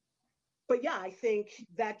 Yeah. But yeah, I think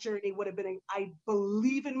that journey would have been, I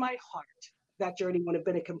believe in my heart, that journey would have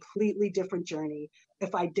been a completely different journey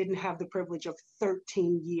if I didn't have the privilege of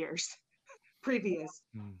 13 years previous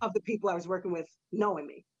of the people I was working with knowing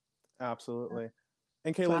me. Absolutely.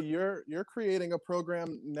 And Kayla, you're creating a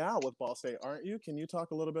program now with Ball State, aren't you? Can you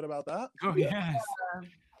talk a little bit about that? Oh, yes.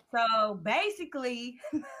 So basically,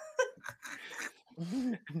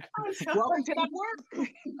 welcome to that work.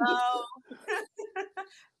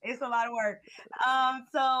 It's a lot of work.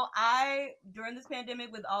 So during this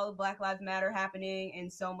pandemic, with all of Black Lives Matter happening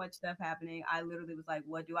and so much stuff happening, I literally was like,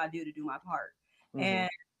 what do I do to do my part? And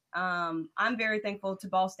I'm very thankful to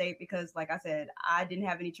Ball State because, like I said, I didn't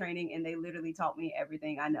have any training and they literally taught me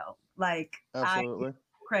everything I know. Like, absolutely. I give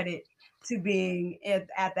credit to being at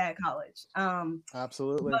that college.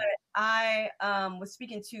 Absolutely. But I was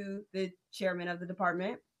speaking to the chairman of the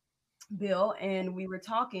department, Bill, and we were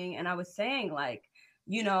talking, and I was saying, like,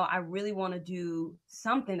 you know, I really want to do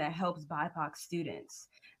something that helps BIPOC students.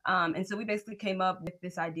 And so we basically came up with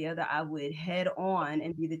this idea that I would head on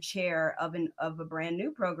and be the chair of a brand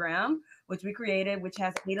new program, which we created, which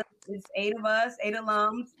has 8 of us, 8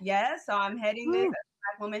 alums. Yes, so I'm heading this.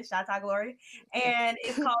 Black woman, shout out glory. And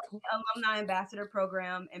it's called the Alumni Ambassador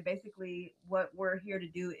Program. And basically what we're here to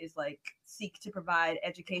do is like seek to provide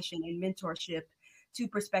education and mentorship to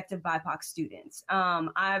prospective BIPOC students.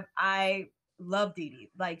 I love Dee Dee.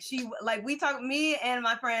 Like we talk, me and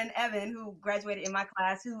my friend Evan, who graduated in my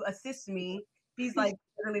class, who assists me. He's like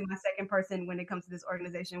literally my second person when it comes to this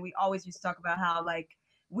organization. We always used to talk about how like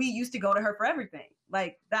we used to go to her for everything.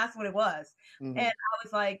 Like that's what it was. And I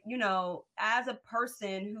was like, you know, as a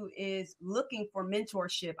person who is looking for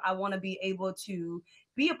mentorship, I want to be able to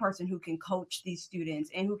be a person who can coach these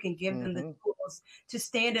students and who can give them the tools to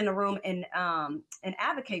stand in a room and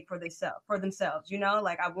advocate for themselves. You know,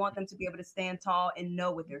 like I want them to be able to stand tall and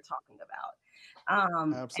know what they're talking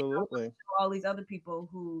about. Absolutely. All these other people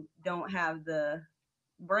who don't have the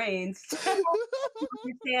brains to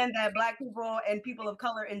understand that Black people and people of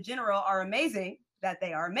color in general are amazing, that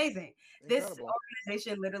they are amazing. Incredible. This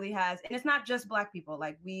organization literally has, and it's not just Black people,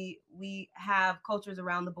 like we have cultures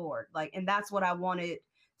around the board, like, and that's what I wanted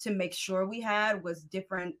to make sure we had was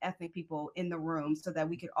different ethnic people in the room so that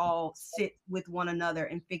we could all sit with one another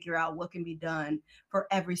and figure out what can be done for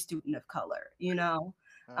every student of color, you know?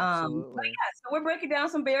 Absolutely. So we're breaking down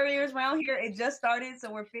some barriers around here. It just started, so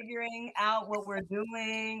we're figuring out what we're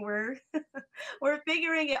doing. We're we're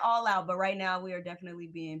figuring it all out, but right now we are definitely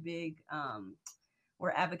being big.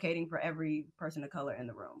 We're advocating for every person of color in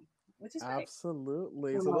the room. which is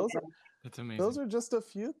absolutely. Great. So that's amazing. Those are just a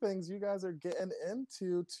few things you guys are getting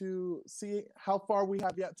into to see how far we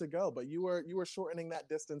have yet to go. But you were shortening that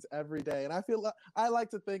distance every day, and I like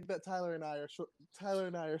to think that Tyler and I are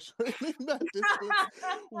shortening that distance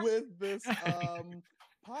with this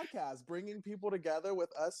podcast, bringing people together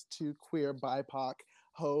with us two queer BIPOC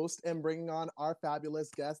hosts and bringing on our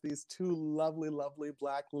fabulous guests, these two lovely, lovely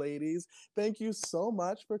Black ladies. Thank you so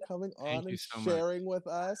much for coming on and sharing with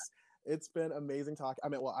us. It's been amazing talking. I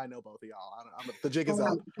mean, well, I know both of y'all. The jig is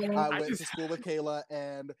up. I went to school with Kayla,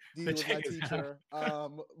 and Dee was my teacher.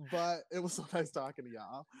 But it was so nice talking to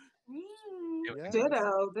y'all. Yes.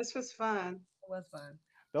 Ditto. This was fun. It was fun.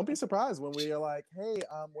 Don't be surprised when we are like, hey,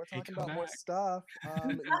 we're talking about more stuff.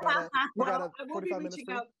 You got I will be reaching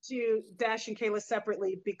out to Dash and Kayla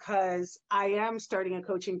separately because I am starting a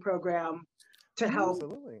coaching program to help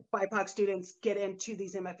BIPOC students get into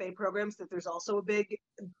these MFA programs, that there's also a big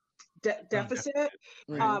deficit.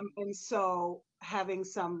 And so having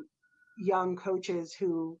some young coaches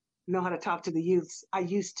who know how to talk to the youths. I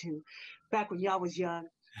used to, back when y'all was young.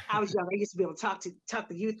 I was young. I used to be able to talk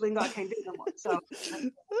the youth lingo. I can't do it no more. So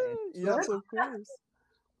yes, of course.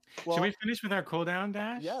 Well, should we finish with our cool down,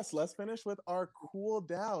 Dash? Yes, let's finish with our cool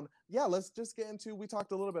down. Yeah, let's just get into, we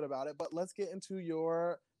talked a little bit about it, but let's get into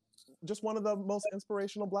just one of the most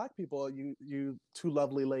inspirational Black people you two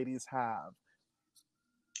lovely ladies have.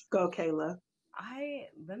 Go, Kayla.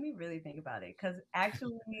 Let me really think about it, because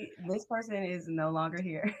actually this person is no longer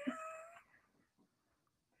here.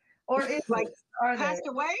 Or it's like, are passed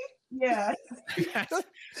away? Yeah.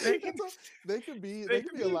 they could be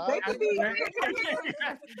alive.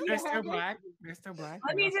 They're still Black. They're still Black.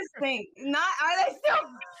 Let me just think. Are they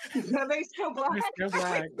still? Are they still Black? They're still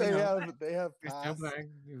Black. They have They're still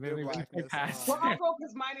Black. They passed. Well, I'll go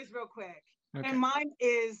because mine is real quick. Okay. And mine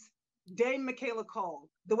is Dame Michaela Coel.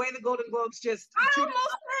 The way the Golden Globes just almost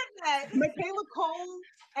said that. Michaela Coel,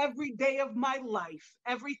 every day of my life,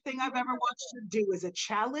 everything I've ever watched her do is a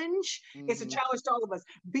challenge. It's a challenge to all of us.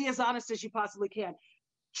 Be as honest as you possibly can.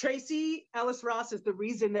 Tracee Ellis Ross is the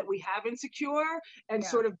reason that we have Insecure, and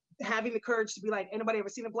sort of having the courage to be like, anybody ever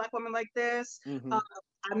seen a Black woman like this?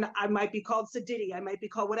 I might be called Sadiddy. I might be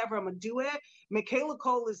called whatever. I'm going to do it. Michaela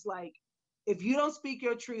Coel is like, if you don't speak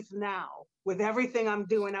your truth now, with everything I'm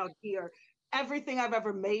doing out here, everything I've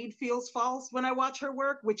ever made feels false when I watch her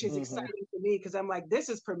work, which is exciting to me because I'm like, this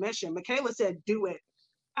is permission. Michaela said, do it.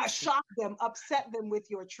 I shock them, upset them with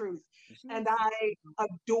your truth. And I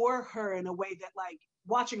adore her in a way that, like,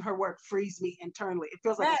 watching her work frees me internally. It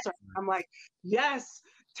feels like I'm like, yes,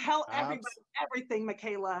 tell everybody everything,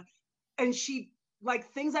 Michaela. And she,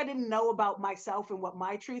 like, things I didn't know about myself and what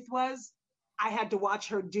my truth was, I had to watch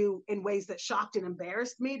her do in ways that shocked and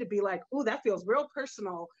embarrassed me, to be like, oh, that feels real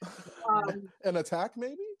personal. An attack,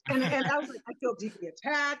 maybe? And I was like, I feel deeply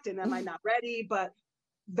attacked, and am I not ready? But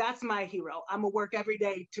that's my hero. I'm going to work every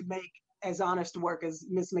day to make as honest work as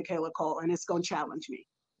Miss Michaela Coel, and it's going to challenge me.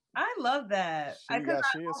 I love that. She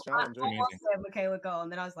is challenging. I almost said Michaela Coel,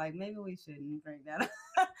 and then I was like, maybe we shouldn't bring that up.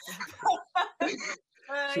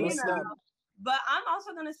 But I'm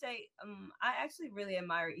also gonna say, I actually really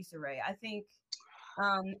admire Issa Rae. I think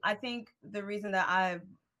the reason that I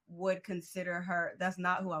would consider her, that's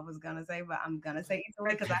not who I was gonna say, but I'm gonna say Issa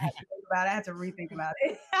Rae because I had to think about it. I had to rethink about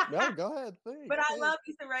it. No, go ahead. But I love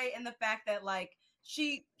Issa Rae and the fact that, like,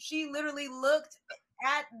 she literally looked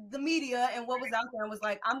at the media and what was out there and was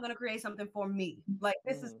like, I'm gonna create something for me. Like,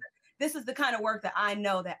 this is the kind of work that I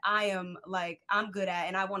know that I'm good at,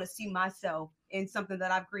 and I want to see myself in something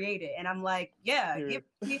that I've created. And I'm like,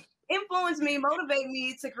 influence me, motivate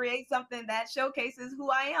me to create something that showcases who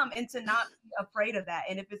I am, and to not be afraid of that.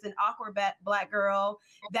 And if it's an awkward Black girl,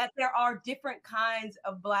 that there are different kinds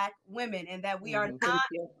of Black women, and that we are not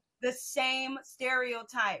the same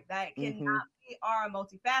stereotype. That cannot be are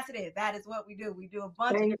multifaceted. That is what we do. We do a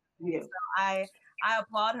bunch of different things. So I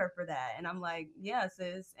applaud her for that. And I'm like, yeah,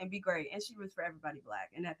 sis, and be great. And she roots for everybody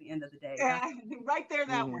Black. And at the end of the day, right there,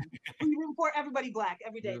 that one. We root for everybody Black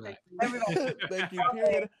every day. Right. Everybody. Thank you.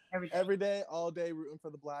 Period. Every day, all day, rooting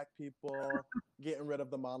for the Black people, getting rid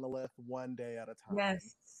of the monolith one day at a time.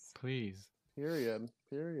 Yes. Please. Period.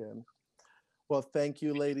 Well, thank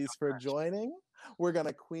you, ladies, for joining. We're going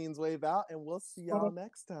to Queens Wave out, and we'll see y'all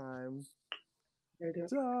next time. Da, da,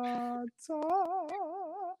 da,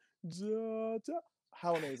 da.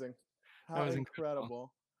 How amazing. How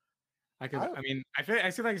incredible. I feel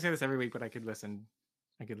like I say this every week, but I could listen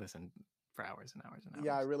for hours and hours and hours.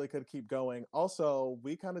 Yeah, I really could keep going. Also,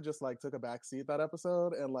 we kind of just like took a back seat that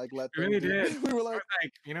episode and like let we really did. We were like,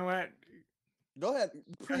 you know what? Go ahead,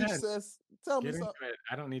 preach, sis. Tell me something.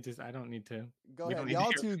 I don't need to. Go ahead,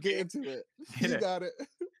 y'all two get into it. You got it.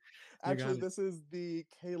 Actually, this is the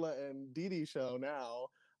Kayla and Didi show now.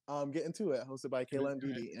 Get into it, hosted by Kayla and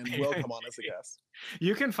Didi, and will come on as a guest.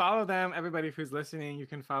 You can follow them, everybody who's listening. You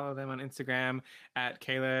can follow them on Instagram at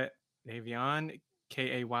Kayla Davion,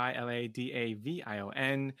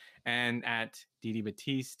 KaylaDavion, and at Didi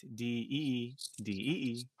Batiste,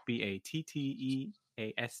 DeeDeeBattest.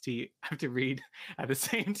 I have to read at the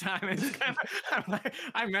same time.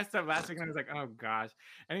 I messed up last week and I was like, oh gosh.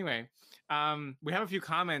 Anyway, we have a few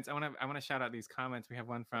comments. I want to shout out these comments. We have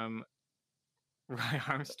one from Rye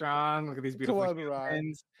Armstrong. Look at these beautiful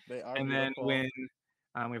friends. They are and beautiful. Then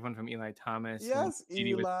we have one from Eli Thomas. Yes,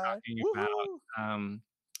 Eli. Was talking about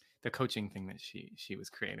the coaching thing that she was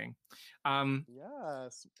creating.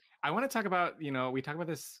 Yes. I want to talk about, we talked about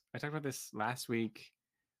this. I talked about this last week,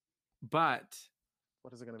 but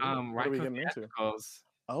what is it going to be? What are we getting into?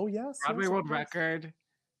 Oh yes, Broadway World Record.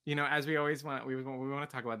 As we always want, we want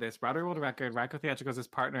to talk about this. Broadway World Record. Ryco Theatricals is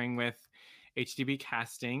partnering with HDB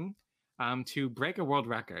Casting to break a world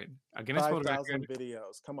record, a Guinness World Record. 5,000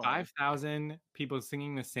 videos. Come on. 5,000 people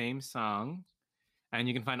singing the same song. And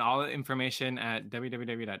you can find all the information at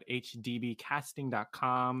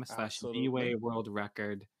www.hdbcasting.com/BWay World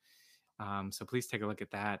Record. So please take a look at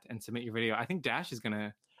that and submit your video. I think Dash is going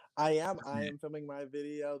to. I am filming my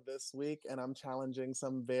video this week, and I'm challenging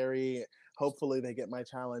hopefully they get my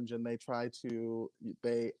challenge and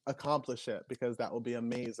they accomplish it, because that will be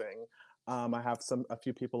amazing. I have a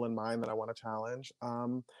few people in mind that I want to challenge.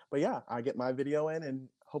 But yeah, I get my video in, and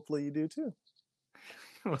hopefully you do too.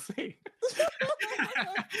 We'll see.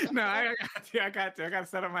 No, I got to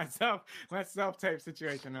set up my self-tape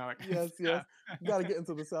situation now. Yes. You got to get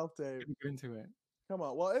into the self-tape. Get into it. Come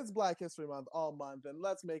on. Well, it's Black History Month all month, and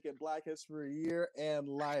let's make it Black History Year and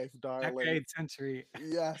life, darling. Decade, century.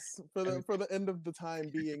 Yes, for the end of the time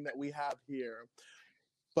being that we have here.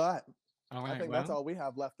 But I think that's all we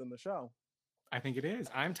have left in the show. I think it is.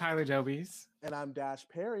 I'm Tyler Dobies. And I'm Dash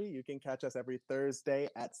Perry. You can catch us every Thursday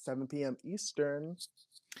at 7 p.m. Eastern.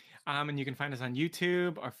 And you can find us on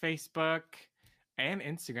YouTube or Facebook and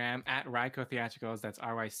Instagram at Ryco Theatricals. That's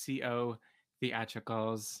RYCO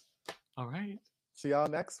Theatricals. All right. See y'all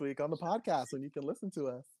next week on the podcast when you can listen to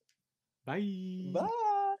us. Bye. Bye.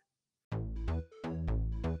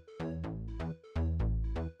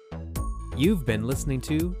 You've been listening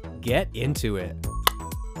to Get Into It,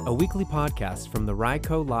 a weekly podcast from the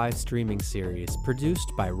Ryco live streaming series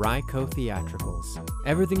produced by Ryco Theatricals.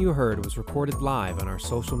 Everything you heard was recorded live on our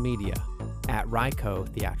social media at Ryco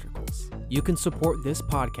Theatricals. You can support this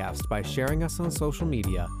podcast by sharing us on social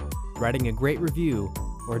media, writing a great review,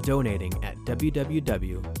 or donating at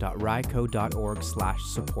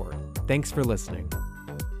www.ryco.org/support. Thanks for listening.